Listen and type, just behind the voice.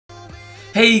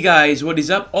Hey guys, what is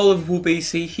up? Oliver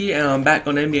BC here, and I'm back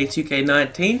on NBA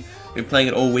 2K19. Been playing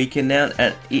it all weekend now,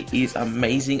 and it is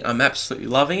amazing. I'm absolutely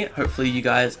loving it. Hopefully you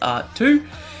guys are too.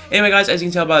 Anyway guys, as you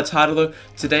can tell by the title though,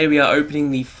 today we are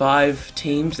opening the 5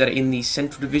 teams that are in the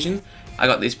Central Division. I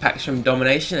got these packs from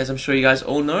Domination, as I'm sure you guys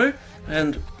all know,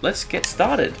 and let's get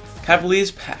started.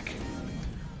 Cavaliers pack.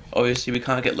 Obviously we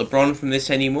can't get LeBron from this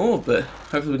anymore, but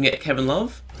hopefully we can get Kevin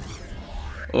Love.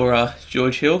 Or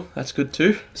George Hill, that's good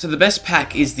too. So the best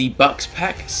pack is the Bucks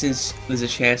pack, since there's a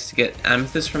chance to get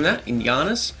Amethyst from that in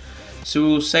Giannis. So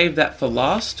we'll save that for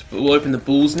last, but we'll open the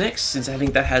Bulls next, since I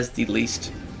think that has the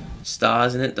least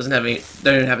stars in it. Doesn't have any,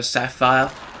 don't even have a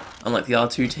Sapphire, unlike the other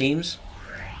two teams.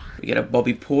 We get a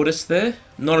Bobby Portis there.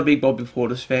 Not a big Bobby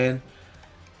Portis fan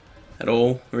at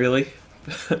all, really.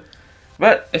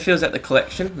 But it fills out the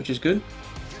collection, which is good.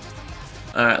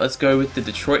 Alright, let's go with the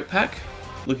Detroit pack.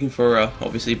 Looking for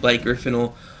obviously Blake Griffin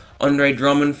or Andre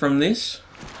Drummond from this.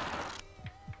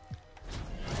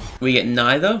 We get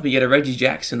neither. We get a Reggie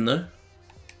Jackson though.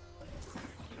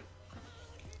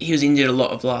 He was injured a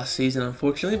lot of last season,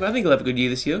 unfortunately, but I think he'll have a good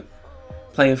year this year.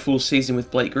 Playing a full season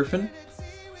with Blake Griffin.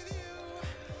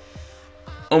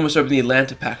 Almost opened the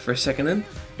Atlanta pack for a second then.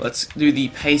 Let's do the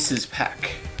Pacers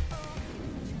pack.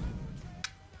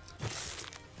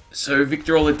 So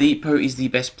Victor Oladipo is the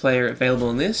best player available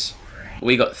in this.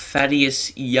 We got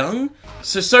Thaddeus Young.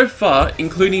 So far,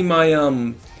 including my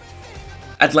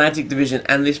Atlantic Division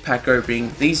and this pack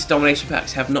opening, these Domination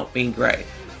packs have not been great.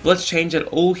 But let's change it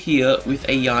all here with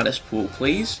a Giannis pool,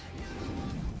 please.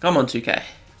 Come on, 2K.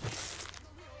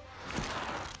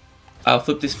 I'll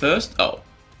flip this first. Oh.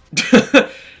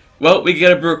 Well, we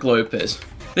get a Brook Lopez.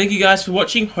 Thank you guys for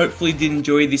watching. Hopefully you did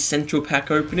enjoy this Central pack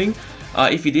opening.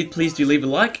 If you did, please do leave a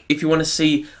like. If you want to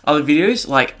see other videos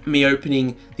like me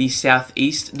opening the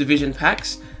Southeast Division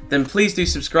packs, then please do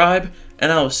subscribe, and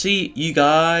I will see you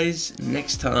guys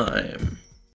next time.